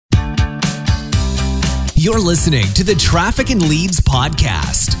You're listening to the Traffic and Leads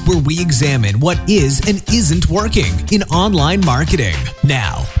podcast, where we examine what is and isn't working in online marketing.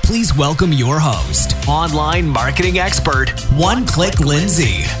 Now, please welcome your host, online marketing expert, One Click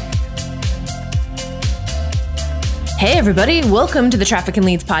Lindsay. Hey everybody, welcome to the Traffic and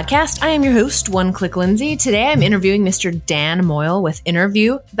Leads podcast. I am your host, One Click Lindsay. Today I'm interviewing Mr. Dan Moyle with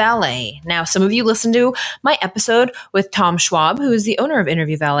Interview Valet. Now, some of you listened to my episode with Tom Schwab, who is the owner of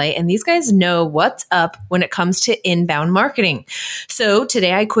Interview Valet, and these guys know what's up when it comes to inbound marketing. So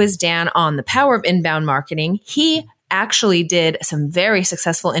today I quizzed Dan on the power of inbound marketing. He actually did some very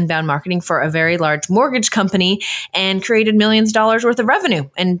successful inbound marketing for a very large mortgage company and created millions of dollars worth of revenue.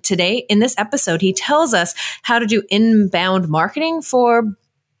 And today in this episode, he tells us how to do inbound marketing for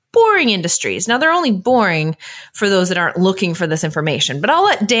boring industries. Now, they're only boring for those that aren't looking for this information, but I'll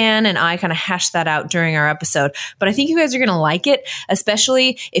let Dan and I kind of hash that out during our episode. But I think you guys are going to like it,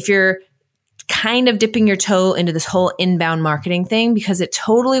 especially if you're kind of dipping your toe into this whole inbound marketing thing, because it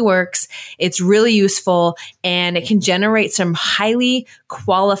totally works. It's really useful and it can generate some highly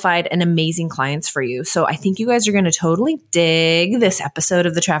qualified and amazing clients for you. So I think you guys are going to totally dig this episode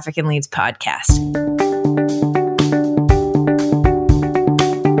of the Traffic and Leads podcast.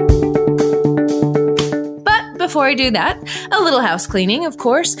 Before I do that, a little house cleaning, of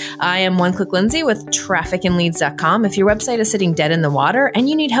course. I am One Click Lindsay with trafficandleads.com. If your website is sitting dead in the water and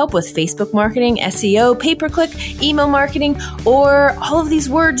you need help with Facebook marketing, SEO, pay-per-click, email marketing, or all of these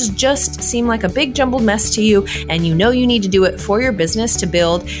words just seem like a big jumbled mess to you, and you know you need to do it for your business to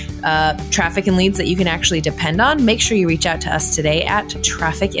build traffic and leads that you can actually depend on, make sure you reach out to us today at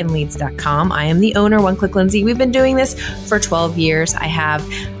trafficandleads.com. I am the owner, One Click Lindsay. We've been doing this for 12 years. I have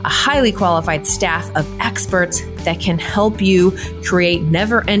a highly qualified staff of experts that can help you create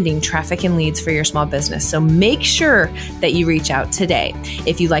never-ending traffic and leads for your small business. So make sure that you reach out today.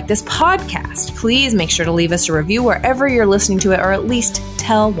 If you like this podcast, please make sure to leave us a review wherever you're listening to it, or at least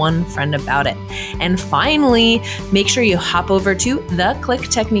tell one friend about it. And finally, make sure you hop over to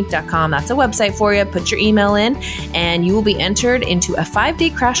theclicktechnique.com. That's a website for you. Put your email in and you will be entered into a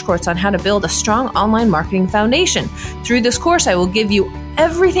 5-day crash course on how to build a strong online marketing foundation. Through this course, I will give you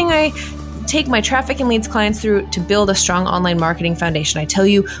everything I take my traffic and leads clients through to build a strong online marketing foundation. I tell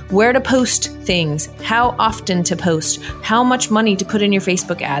you where to post things, how often to post, how much money to put in your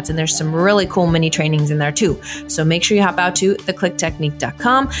Facebook ads, and there's some really cool mini trainings in there too. So make sure you hop out to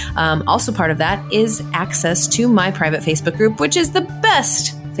theclicktechnique.com. Also part of that is access to my private Facebook group, which is the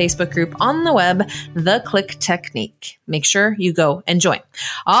best Facebook group on the web, The Click Technique. Make sure you go and join.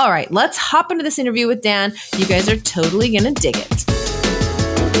 All right, let's hop into this interview with Dan. You guys are totally going to dig it.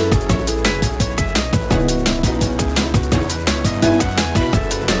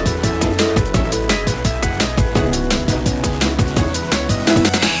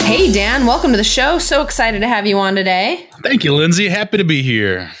 Hey, Dan, welcome to the show. So excited to have you on today. Thank you, Lindsay. Happy to be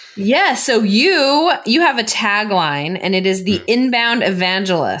here. Yeah, so you have a tagline, and it is the inbound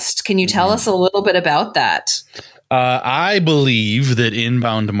evangelist. Can you tell us a little bit about that? I believe that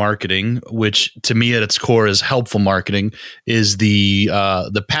inbound marketing, which to me at its core is helpful marketing, is the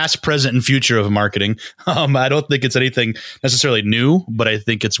past, present, and future of marketing. I don't think it's anything necessarily new, but I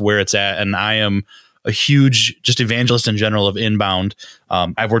think it's where it's at. And I am a huge just evangelist in general of inbound.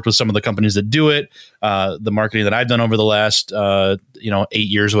 I've worked with some of the companies that do it. The marketing that I've done over the last 8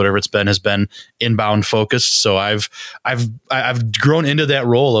 years, whatever it's been, has been inbound focused. So I've grown into that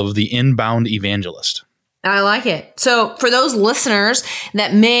role of the inbound evangelist. I like it. So for those listeners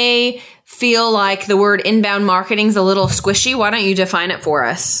that may feel like the word inbound marketing is a little squishy, why don't you define it for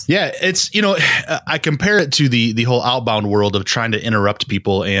us? Yeah, it's, I compare it to the whole outbound world of trying to interrupt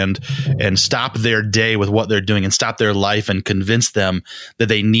people and stop their day with what they're doing and stop their life and convince them that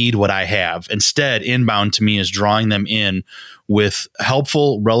they need what I have. Instead, inbound to me is drawing them in with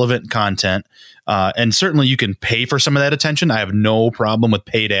helpful, relevant content. And certainly you can pay for some of that attention. I have no problem with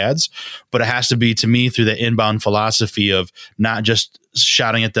paid ads, but it has to be, to me, through the inbound philosophy of not just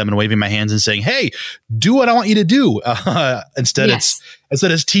shouting at them and waving my hands and saying, hey, do what I want you to do. Instead,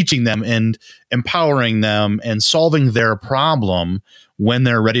 it's teaching them and empowering them and solving their problem when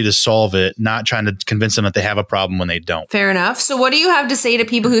they're ready to solve it, not trying to convince them that they have a problem when they don't. Fair enough. So what do you have to say to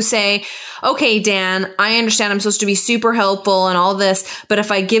people who say, okay, Dan, I understand I'm supposed to be super helpful and all this, but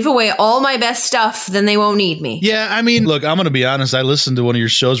if I give away all my best stuff, then they won't need me. Yeah, I mean, look, I'm going to be honest. I listened to one of your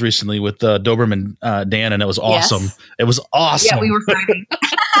shows recently with Doberman Dan, and it was awesome. Yes. It was awesome. Yeah, we were fighting.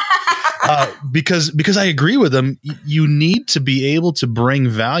 because I agree with them. You need to be able to bring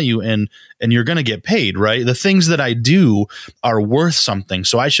value, and you're going to get paid, right? The things that I do are worth something,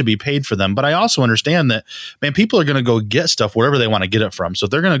 so I should be paid for them. But I also understand that, man, people are going to go get stuff wherever they want to get it from. So if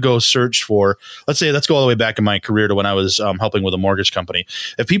they're going to go search for, let's go all the way back in my career to when I was helping with a mortgage company.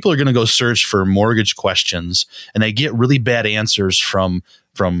 If people are going to go search for mortgage questions and they get really bad answers from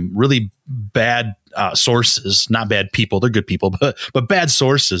really bad sources, not bad people, they're good people, but bad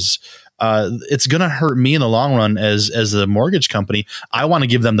sources, it's going to hurt me in the long run as the mortgage company. I want to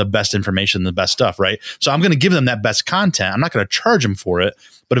give them the best information, the best stuff, right? So I'm going to give them that best content. I'm not going to charge them for it,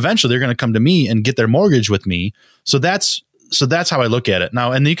 but eventually they're going to come to me and get their mortgage with me. So that's how I look at it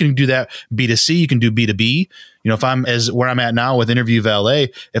now. And you can do that B2C, you can do B2B. If I'm where I'm at now with Interview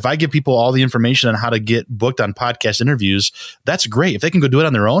Valet, if I give people all the information on how to get booked on podcast interviews, that's great. If they can go do it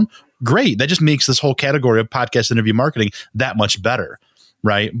on their own, great. That just makes this whole category of podcast interview marketing that much better.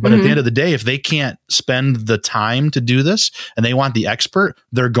 Right. But at the end of the day, if they can't spend the time to do this and they want the expert,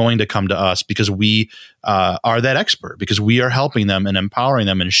 they're going to come to us because we are that expert, because we are helping them and empowering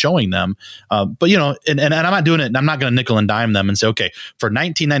them and showing them. But, and I'm not doing it. I'm not going to nickel and dime them and say, okay, for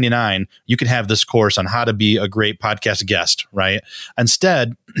 $19.99, you can have this course on how to be a great podcast guest. Right.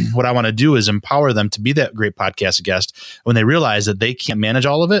 Instead, what I want to do is empower them to be that great podcast guest. When they realize that they can't manage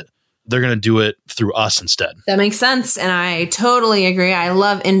all of it, they're going to do it through us instead. That makes sense. And I totally agree. I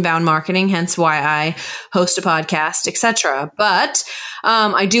love inbound marketing, hence why I host a podcast, etc. But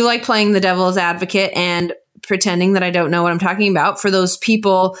I do like playing the devil's advocate and pretending that I don't know what I'm talking about for those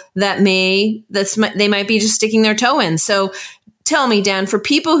people that they might be just sticking their toe in. So tell me, Dan, for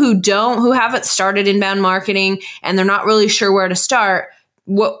people who haven't started inbound marketing and they're not really sure where to start,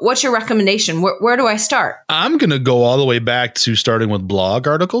 what's your recommendation? Where do I start? I'm going to go all the way back to starting with blog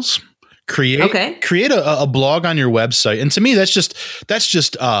articles. Create a blog on your website. And to me, that's just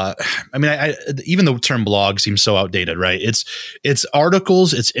even the term blog seems so outdated, right? It's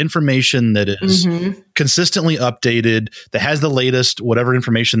articles, it's information that is consistently updated, that has the latest, whatever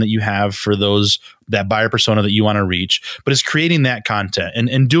information that you have for that buyer persona that you want to reach, but it's creating that content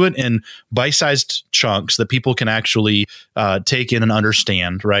and do it in bite-sized chunks that people can actually take in and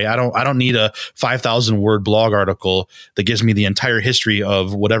understand, right? I don't need a 5,000 word blog article that gives me the entire history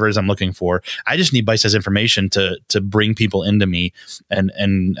of whatever it is I'm looking for. I just need bite-sized information to bring people into me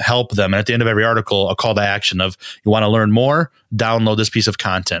and help them. And at the end of every article, a call to action of, you want to learn more, download this piece of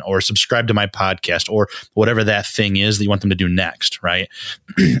content or subscribe to my podcast or whatever that thing is that you want them to do next, right?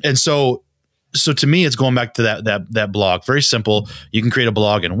 And so to me, it's going back to that blog. Very simple. You can create a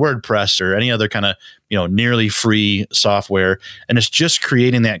blog in WordPress or any other kind of nearly free software, and it's just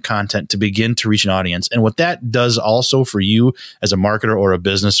creating that content to begin to reach an audience. And what that does also for you as a marketer or a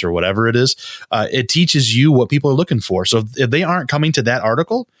business or whatever it is, it teaches you what people are looking for. So if they aren't coming to that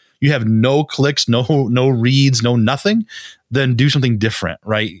article, you have no clicks, no reads, no nothing, then do something different,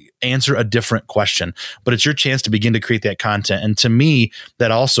 right? Answer a different question. But it's your chance to begin to create that content. And to me,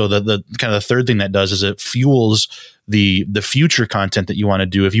 that also the kind of the third thing that does is it fuels the future content that you want to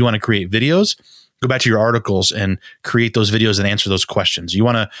do. If you want to create videos, go back to your articles and create those videos and answer those questions. You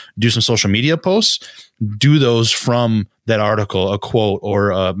want to do some social media posts, do those from that article, a quote,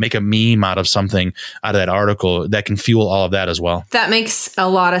 or make a meme out of something out of that article that can fuel all of that as well. That makes a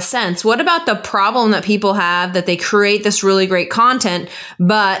lot of sense. What about the problem that people have that they create this really great content,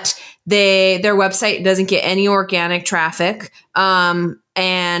 but their website doesn't get any organic traffic, and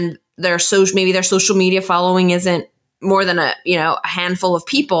maybe their social media following isn't more than a handful of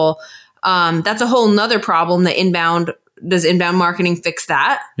people? That's a whole nother problem that does inbound marketing fix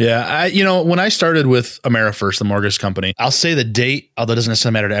that? Yeah. When I started with AmeriFirst, the mortgage company, I'll say the date, although it doesn't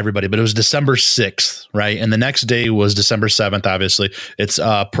necessarily matter to everybody, but it was December 6th, right? And the next day was December 7th, obviously. It's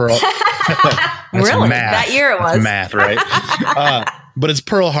Pearl. Really? Math. That year it was. That's math, right? But it's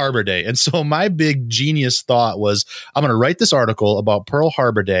Pearl Harbor Day. And so my big genius thought was, I'm going to write this article about Pearl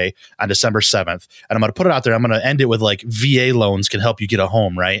Harbor Day on December 7th. And I'm going to put it out there. I'm going to end it with like VA loans can help you get a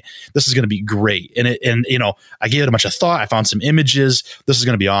home, right? This is going to be great. And I gave it a bunch of thought. I found some images. This is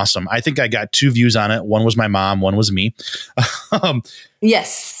going to be awesome. I think I got 2 views on it. One was my mom. One was me.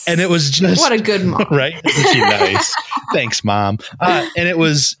 Yes. And it was just what a good mom, right? Isn't she nice? Thanks, Mom.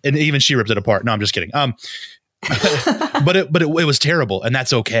 And even she ripped it apart. No, I'm just kidding. But it was terrible, and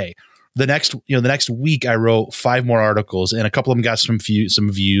that's okay. The next week I wrote 5 more articles, and a couple of them got some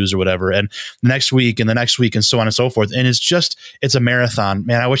views or whatever. And the next week and so on and so forth. And it's a marathon,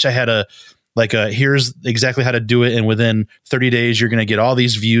 man. I wish I had here's exactly how to do it. And within 30 days, you're going to get all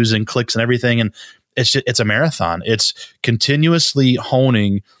these views and clicks and everything. And it's a marathon. It's continuously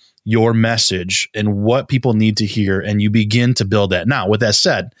honing your message and what people need to hear, and you begin to build that. Now, with that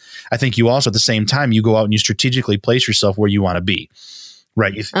said, I think you also, at the same time, you go out and you strategically place yourself where you want to be.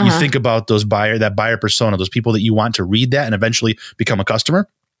 Right. You think about that buyer persona, those people that you want to read that and eventually become a customer,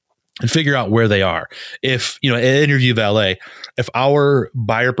 and figure out where they are. If, at Interview Valet, if our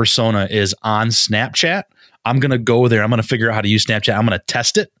buyer persona is on Snapchat, I'm going to go there. I'm going to figure out how to use Snapchat. I'm going to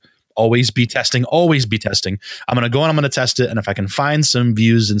test it. Always be testing. Always be testing. I'm going to go and I'm going to test it. And if I can find some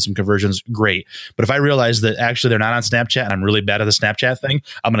views and some conversions, great. But if I realize that actually they're not on Snapchat and I'm really bad at the Snapchat thing,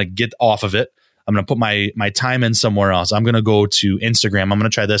 I'm going to get off of it. I'm going to put my time in somewhere else. I'm going to go to Instagram. I'm going to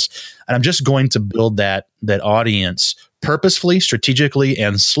try this. And I'm just going to build that audience purposefully, strategically,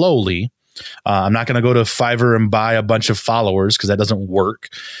 and slowly. I'm not going to go to Fiverr and buy a bunch of followers because that doesn't work.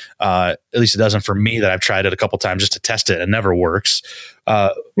 At least it doesn't for me. That I've tried it a couple times just to test it. It never works.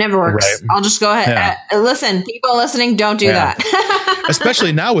 Never works. Right? I'll just go ahead. Yeah. Listen, people listening, don't do that.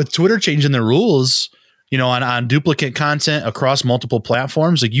 Especially now with Twitter changing the rules, on duplicate content across multiple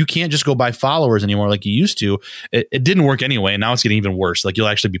platforms. Like, you can't just go buy followers anymore like you used to. It didn't work anyway. And now it's getting even worse. Like, you'll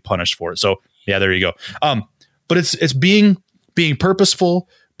actually be punished for it. So yeah, there you go. But it's being purposeful,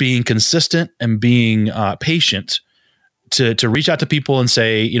 being consistent, and being patient to reach out to people and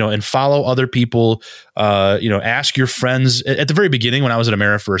say, and follow other people, ask your friends. At the very beginning, when I was at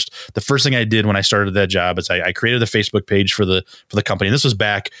AmeriFirst, the first thing I did when I started that job is I created a Facebook page for the company. And this was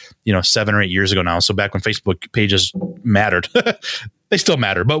back, 7 or 8 years ago now. So back when Facebook pages mattered. They still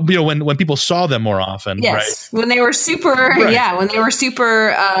matter, but when people saw them more often, yes, right? When they were super, right. When they were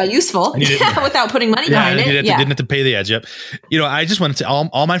super useful without putting money behind it. Didn't have to pay the ads. Yep. I just wanted to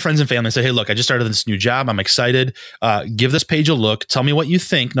all my friends and family say, hey, look, I just started this new job. I'm excited. Give this page a look. Tell me what you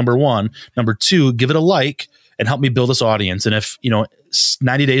think. Number one. Number two, give it a like and help me build this audience. And if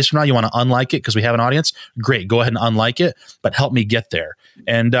 90 days from now you want to unlike it because we have an audience, great, go ahead and unlike it, but help me get there.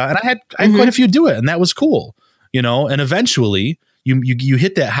 And I had quite a few do it, and that was cool. And eventually. You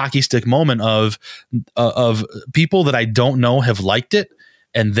hit that hockey stick moment of people that I don't know have liked it,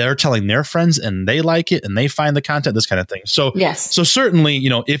 and they're telling their friends, and they like it, and they find the content, this kind of thing. So yes. So certainly,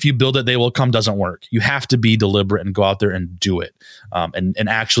 if you build it, they will come. Doesn't work. You have to be deliberate and go out there and do it, and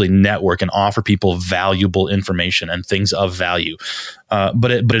actually network and offer people valuable information and things of value.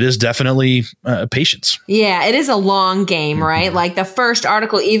 But it is definitely patience. Yeah, it is a long game, right? Mm-hmm. Like the first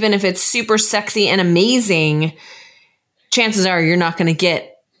article, even if it's super sexy and amazing, chances are you're not going to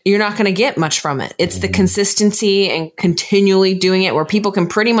get much from it. It's the consistency and continually doing it where people can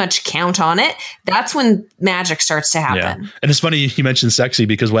pretty much count on it. That's when magic starts to happen. Yeah. And it's funny you mentioned sexy,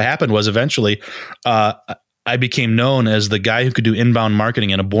 because what happened was eventually I became known as the guy who could do inbound marketing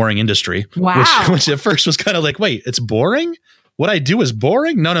in a boring industry. Wow. Which at first was kind of like, wait, it's boring? What I do is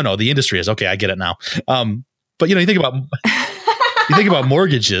boring? No. The industry is. Okay, I get it now. But you think about... You think about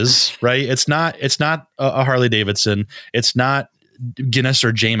mortgages, right? It's not a Harley Davidson. It's not Guinness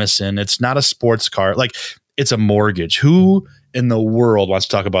or Jameson. It's not a sports car. Like, it's a mortgage. Who in the world wants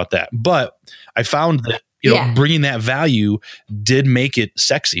to talk about that? But I found that bringing that value did make it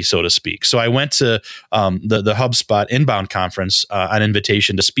sexy, so to speak. So I went to the HubSpot Inbound Conference on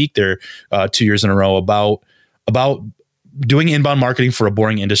invitation to speak there 2 years in a row about doing inbound marketing for a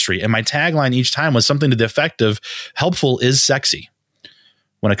boring industry. And my tagline each time was something to the effect of, helpful is sexy.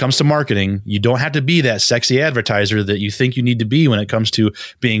 When it comes to marketing, you don't have to be that sexy advertiser that you think you need to be when it comes to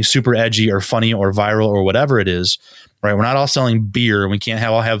being super edgy or funny or viral or whatever it is, right? We're not all selling beer, and we can't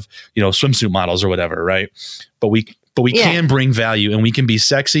all have swimsuit models or whatever, right? But we can bring value, and we can be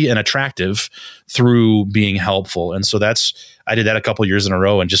sexy and attractive through being helpful. And so I did that a couple years in a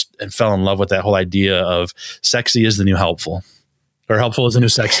row and fell in love with that whole idea of sexy is the new helpful, or helpful is the new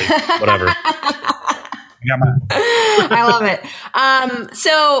sexy, whatever. I love it.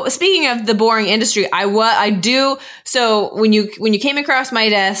 So speaking of the boring industry, So when you came across my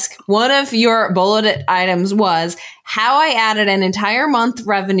desk, one of your bulleted items was how I added an entire month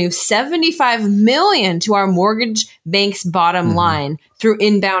revenue, 75 million to our mortgage bank's bottom line through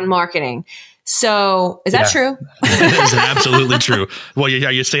inbound marketing. So is that true? It is absolutely true. Well,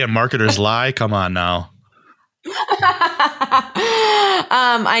 you're saying marketers lie? Come on now.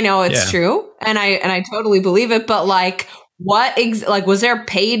 I know it's true, and I totally believe it. But was there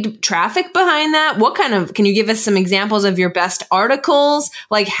paid traffic behind that? What kind of? Can you give us some examples of your best articles?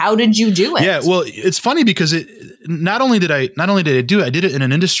 Like, how did you do it? Yeah, well, it's funny because not only did I do it, I did it in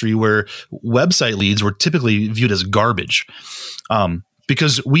an industry where website leads were typically viewed as garbage.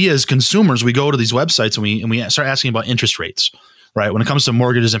 Because we as consumers, we go to these websites and we start asking about interest rates. right? When it comes to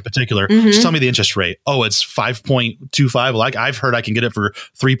mortgages in particular, just tell me the interest rate. Oh, it's 5.25. Like I've heard I can get it for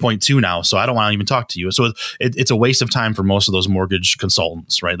 3.2 now. So I don't want to even talk to you. So it's a waste of time for most of those mortgage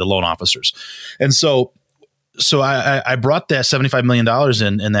consultants, right? The loan officers. And so I brought that $75 million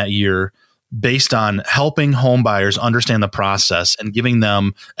in that year based on helping home buyers understand the process and giving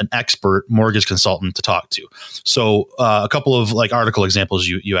them an expert mortgage consultant to talk to. So a couple of like article examples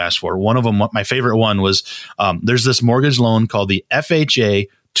you asked for. One of them, my favorite one was there's this mortgage loan called the FHA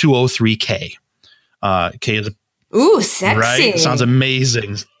 203K. K is ooh, sexy. Right? Sounds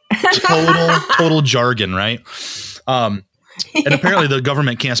amazing. Total jargon, right? And apparently the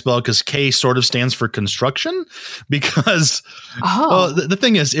government can't spell it because K sort of stands for construction because well, the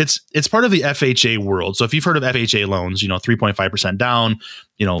thing is it's part of the FHA world. So if you've heard of FHA loans, 3.5% down,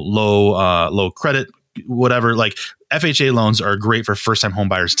 low credit, whatever, like FHA loans are great for first time home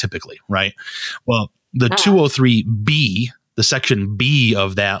buyers typically, right? Well, the 203B, the section B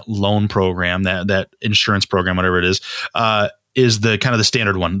of that loan program, that insurance program, whatever it is the kind of the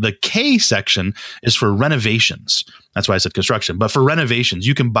standard one. The K section is for renovations. That's why I said construction. But for renovations,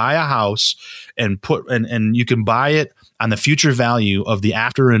 you can buy a house and and you can buy it on the future value of the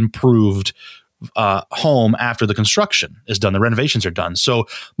after improved home after the construction is done. The renovations are done. So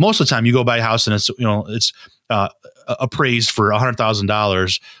most of the time you go buy a house and it's appraised for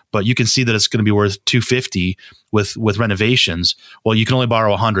 $100,000, but you can see that it's going to be worth $250 with renovations. Well, you can only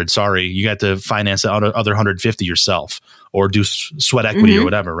borrow $100. Sorry, you got to finance the other $150 yourself or do sweat equity or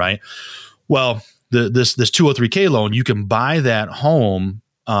whatever, right? Well, this 203K loan, you can buy that home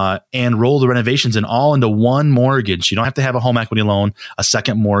and roll the renovations all into one mortgage. You don't have to have a home equity loan, a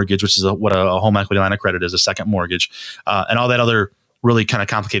second mortgage, which is what a home equity line of credit is, a second mortgage, and all that other really kind of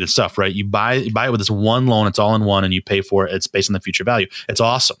complicated stuff, right? You buy it with this one loan. It's all in one and you pay for it. It's based on the future value. It's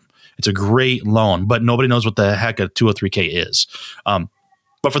awesome. It's a great loan, but nobody knows what the heck a 203K is.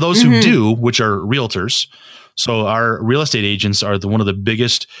 But for those who do, which are realtors, so our real estate agents are one of the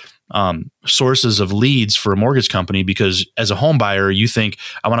biggest sources of leads for a mortgage company, because as a home buyer, you think,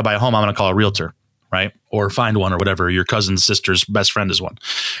 I want to buy a home, I'm going to call a realtor, right? Or find one or whatever. Your cousin's sister's best friend is one.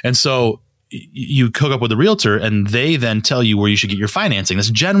 And so you hook up with a realtor and they then tell you where you should get your financing. That's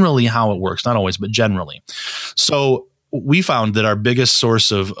generally how it works. Not always, but generally. So we found that our biggest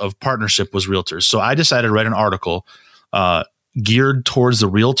source of partnership was realtors. So I decided to write an article geared towards the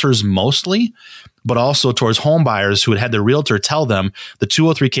realtors mostly, but also towards home buyers who had their realtor tell them the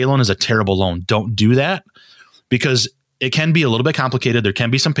 203K loan is a terrible loan. Don't do that, because it can be a little bit complicated. There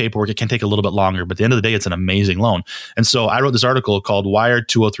can be some paperwork. It can take a little bit longer, but at the end of the day, it's an amazing loan. And so I wrote this article called "Why Are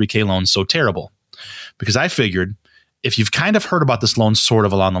 203K Loans So Terrible?" Because I figured if you've kind of heard about this loan sort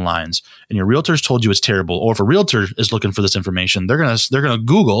of along the lines and your realtor's told you it's terrible, or if a realtor is looking for this information, they're going to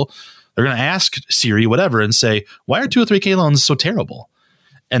Google, they're going to ask Siri, whatever, and say, why are 203K loans so terrible?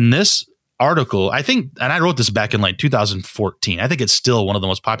 And this article, I think, and I wrote this back in like 2014. I think it's still one of the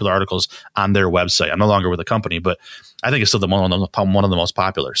most popular articles on their website. I'm no longer with the company, but I think it's still one of the most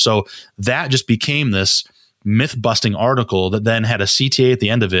popular. So that just became this myth-busting article that then had a CTA at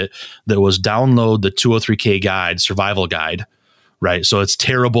the end of it that was download the 203K guide, survival guide, right? So it's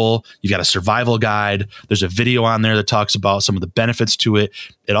terrible. You've got a survival guide. There's a video on there that talks about some of the benefits to it.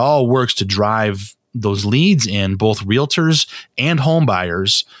 It all works to drive those leads in, both realtors and home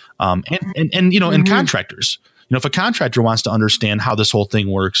buyers, and contractors. If a contractor wants to understand how this whole thing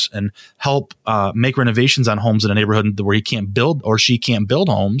works and help make renovations on homes in a neighborhood where he can't build or she can't build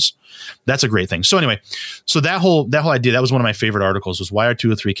homes, that's a great thing. So anyway, so that whole idea, that was one of my favorite articles, was why are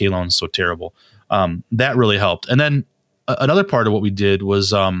 203K loans so terrible? That really helped. And then another part of what we did was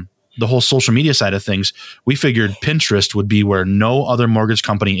the whole social media side of things. We figured Pinterest would be where no other mortgage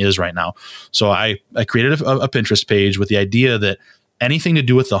company is right now. So I created a Pinterest page with the idea that anything to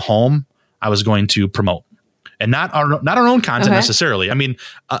do with the home, I was going to promote. And not our own content necessarily. I mean,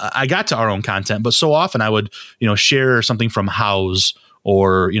 I got to our own content, but so often I would, share something from Houzz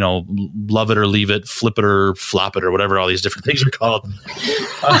or, Love It or Leave It, Flip It or Flop It, or whatever all these different things are called.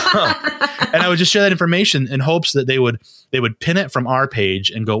 And I would just share that information in hopes that they would pin it from our page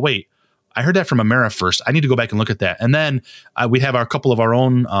and go, wait, I heard that from AmeriFirst. I need to go back and look at that. And then we'd have a couple of our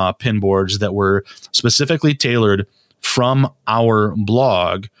own pin boards that were specifically tailored from our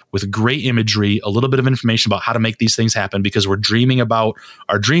blog with great imagery, a little bit of information about how to make these things happen, because we're dreaming about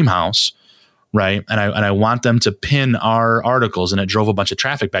our dream house, right? And I want them to pin our articles, and it drove a bunch of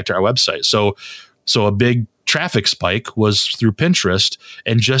traffic back to our website. So a big traffic spike was through Pinterest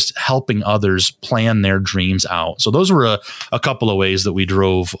and just helping others plan their dreams out. So those were a couple of ways that we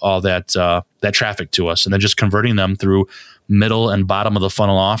drove all that traffic to us, and then just converting them through middle and bottom of the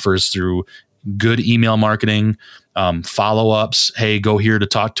funnel offers through good email marketing, follow-ups. Hey, go here to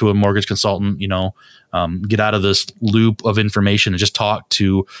talk to a mortgage consultant, get out of this loop of information and just talk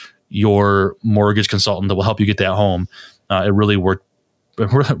to your mortgage consultant that will help you get that home. It really worked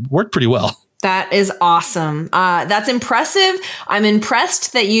pretty well. That is awesome. That's impressive. I'm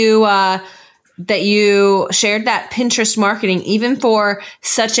impressed that you shared that Pinterest marketing, even for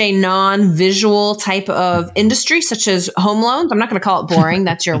such a non-visual type of industry, such as home loans. I'm not going to call it boring.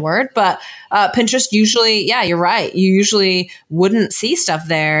 That's your word. But Pinterest usually, yeah, you're right. You usually wouldn't see stuff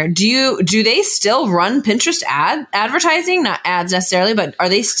there. Do they still run Pinterest advertising? Not ads necessarily, but are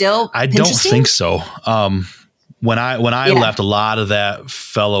they still I don't think so. When I left, a lot of that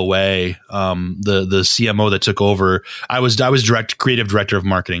fell away. The CMO that took over, I was creative director of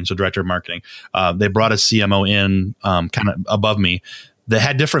marketing. So director of marketing, they brought a CMO in, kind of above me that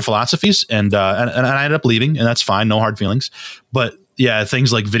had different philosophies and I ended up leaving, and that's fine. No hard feelings, but yeah,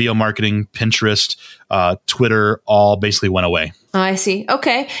 things like video marketing, Pinterest, Twitter, all basically went away. Oh, I see.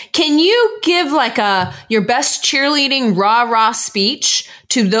 Okay. Can you give your best cheerleading rah-rah speech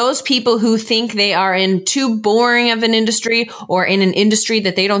to those people who think they are in too boring of an industry, or in an industry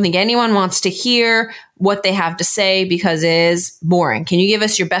that they don't think anyone wants to hear what they have to say because it is boring? Can you give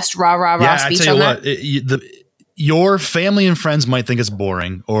us your best rah-rah speech on that? Your family and friends might think it's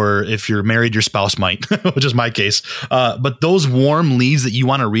boring, or if you're married, your spouse might, which is my case. But those warm leads that you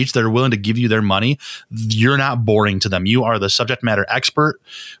want to reach that are willing to give you their money, you're not boring to them. You are the subject matter expert.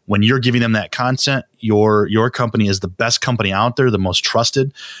 When you're giving them that content, your company is the best company out there, the most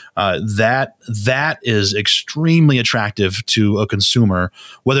trusted. That is extremely attractive to a consumer,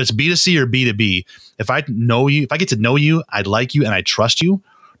 whether it's B2C or B2B. If I get to know you, I like you, and I trust you,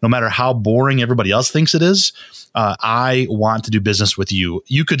 no matter how boring everybody else thinks it is, I want to do business with you.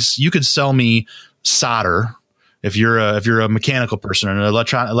 You could sell me solder if you're a mechanical person or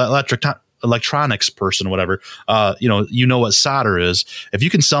an electronics person, whatever. You know what solder is. If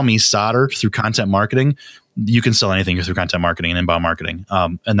you can sell me solder through content marketing, you can sell anything through content marketing and inbound marketing.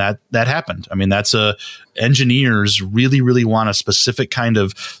 And that happened. I mean, that's engineers really, really want a specific kind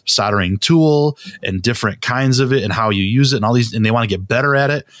of soldering tool and different kinds of it and how you use it and all these, and they want to get better at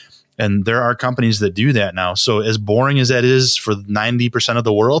it. And there are companies that do that now. So as boring as that is for 90% of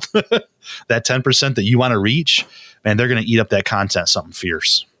the world, that 10% that you want to reach, man, they're going to eat up that content, something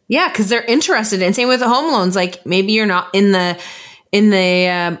fierce. Yeah. Cause they're interested in, same with the home loans. Like maybe you're not in the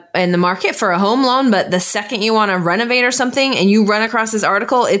market for a home loan, but the second you want to renovate or something and you run across this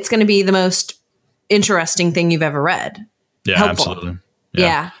article, it's going to be the most interesting thing you've ever read. Yeah, helpful. Absolutely.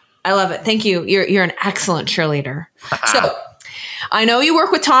 Yeah. I love it. Thank you. You're an excellent cheerleader. So I know you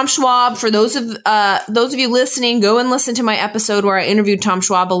work with Tom Schwab. For those of you listening, go and listen to my episode where I interviewed Tom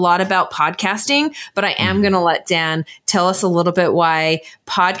Schwab a lot about podcasting, but I am going to let Dan tell us a little bit why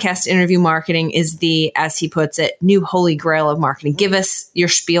podcast interview marketing is the, as he puts it, new holy grail of marketing. Give us your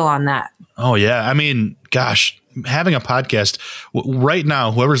spiel on that. Oh, yeah. I mean, gosh, having a podcast right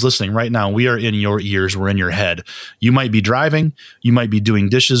now, whoever's listening right now, we are in your ears. We're in your head. You might be driving. You might be doing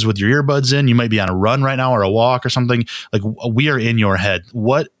dishes with your earbuds in. You might be on a run right now or a walk or something. Like, we are in your head.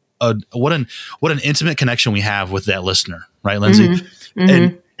 What an intimate connection we have with that listener, right, Lindsay? Mm-hmm.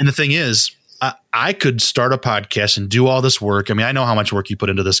 Mm-hmm. And the thing is, I could start a podcast and do all this work. I mean, I know how much work you put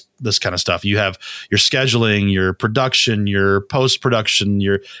into this kind of stuff. You have your scheduling, your production, your post-production,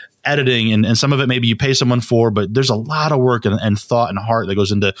 your editing, and some of it maybe you pay someone for, but there's a lot of work and thought and heart that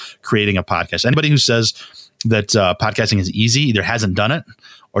goes into creating a podcast. Anybody who says that podcasting is easy either hasn't done it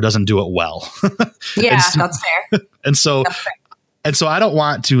or doesn't do it well. Yeah, that's fair. And so I don't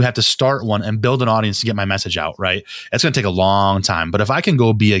want to have to start one and build an audience to get my message out, right? It's going to take a long time. But if I can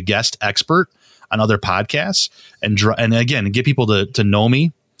go be a guest expert on other podcasts and again, get people to know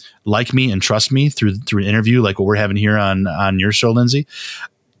me, like me, and trust me through an interview like what we're having here on your show, Lindsay,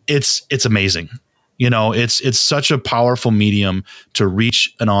 it's amazing. It's such a powerful medium to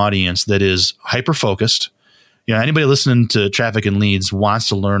reach an audience that is hyper-focused. Anybody listening to Traffic and Leads wants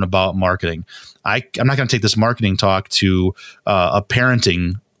to learn about marketing. I'm not going to take this marketing talk to a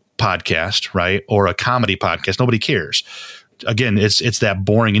parenting podcast, right? Or a comedy podcast. Nobody cares. Again, it's that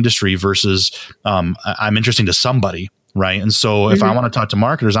boring industry versus I'm interesting to somebody. Right. And so if I want to talk to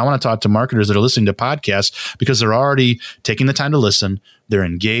marketers, I want to talk to marketers that are listening to podcasts because they're already taking the time to listen. They're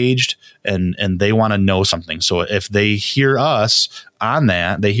engaged and they want to know something. So if they hear us on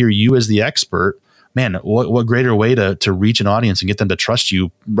that, they hear you as the expert, man, what greater way to reach an audience and get them to trust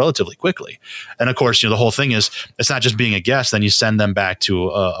you relatively quickly. And of course, the whole thing is it's not just being a guest. Then you send them back to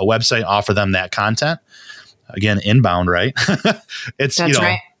a website, offer them that content. Again, inbound, right? That's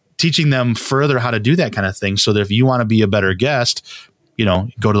right. Teaching them further how to do that kind of thing so that if you want to be a better guest,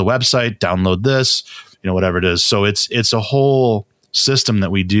 go to the website, download this, whatever it is. So it's a whole system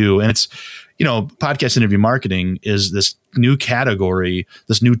that we do. And it's, podcast interview marketing is this new category,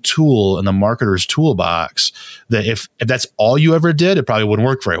 this new tool in the marketer's toolbox that if that's all you ever did, it probably wouldn't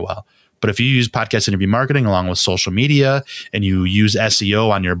work very well. But if you use podcast interview marketing along with social media and you use SEO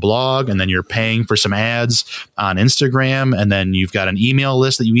on your blog, and then you're paying for some ads on Instagram, and then you've got an email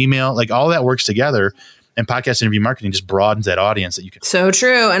list that you email, like all that works together. And podcast interview marketing just broadens that audience that you can. So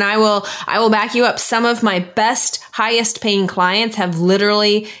true. And I will back you up. Some of my best, highest paying clients have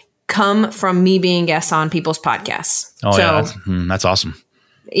literally come from me being guests on people's podcasts. Oh, so, yeah. That's awesome.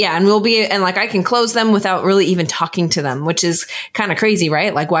 Yeah. And I can close them without really even talking to them, which is kind of crazy,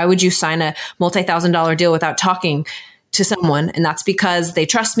 right? Like, why would you sign a multi-$1,000 deal without talking to someone? And that's because they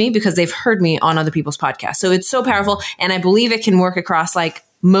trust me, because they've heard me on other people's podcasts. So it's so powerful. And I believe it can work across like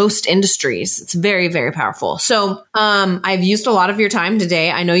most industries. It's very, very powerful. So I've used a lot of your time today.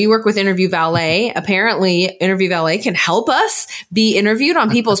 I know you work with Interview Valet. Apparently, Interview Valet can help us be interviewed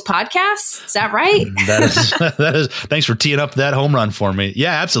on people's podcasts. Is that right? That is. Thanks for teeing up that home run for me.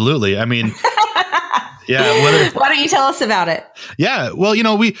 Yeah, absolutely. I mean, yeah. Why don't you tell us about it? Yeah. Well,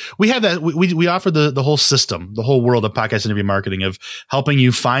 we have that. We offer the whole system, the whole world of podcast interview marketing, of helping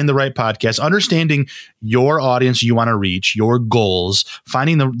you find the right podcast, understanding your audience you want to reach, your goals,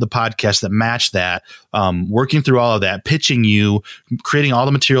 finding the podcasts that match that, working through all of that, pitching you, creating all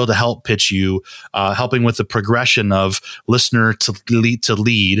the material to help pitch you, helping with the progression of listener to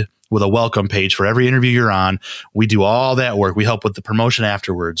lead with a welcome page for every interview you're on. We do all that work. We help with the promotion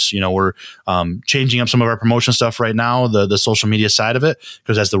afterwards. We're changing up some of our promotion stuff right now, the social media side of it,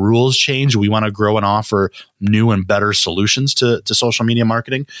 because as the rules change, we want to grow and offer new and better solutions to social media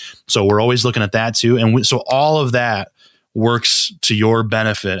marketing. So we're always looking at that too. And so all of that works to your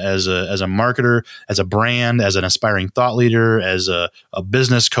benefit as a marketer, as a brand, as an aspiring thought leader, as a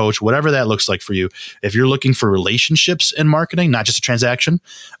business coach, whatever that looks like for you. If you're looking for relationships in marketing, not just a transaction,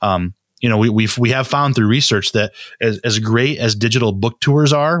 we have found through research that as great as digital book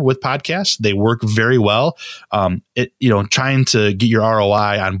tours are with podcasts, they work very well. Trying to get your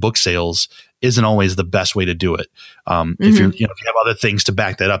ROI on book sales isn't always the best way to do it. If you have other things to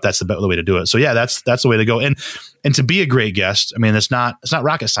back that up, that's the way to do it. So yeah, that's the way to go. And to be a great guest, I mean, it's not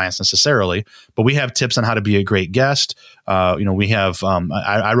rocket science necessarily, but we have tips on how to be a great guest. We have,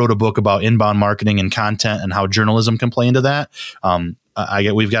 I wrote a book about inbound marketing and content and how journalism can play into that.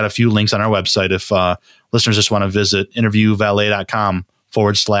 We've got a few links on our website. If listeners just want to visit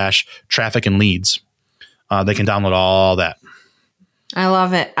interviewvalet.com/traffic and leads, they can download all that. I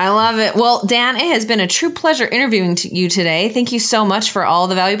love it. Well, Dan, it has been a true pleasure interviewing you today. Thank you so much for all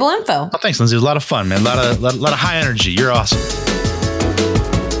the valuable info. Oh, thanks, Lindsay. It was a lot of fun, man. A lot of high energy. You're awesome.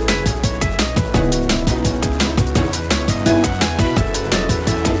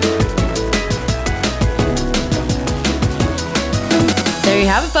 There you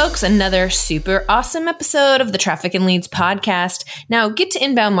have it, folks. Another super awesome episode of the Traffic and Leads podcast. Now get to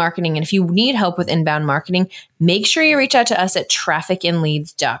inbound marketing. And if you need help with inbound marketing, make sure you reach out to us at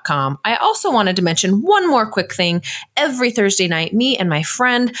trafficandleads.com. I also wanted to mention one more quick thing. Every Thursday night, me and my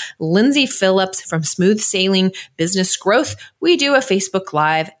friend Lindsay Phillips from Smooth Sailing Business Growth, we do a Facebook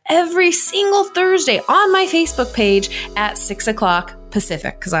Live every single Thursday on my Facebook page at 6:00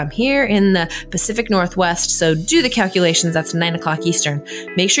 Pacific, because I'm here in the Pacific Northwest. So do the calculations. That's 9:00 Eastern.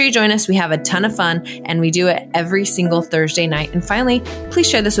 Make sure you join us. We have a ton of fun, and we do it every single Thursday night. And finally, please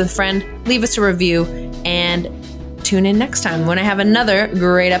share this with a friend, leave us a review, and tune in next time when I have another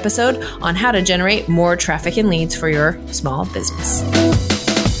great episode on how to generate more traffic and leads for your small business.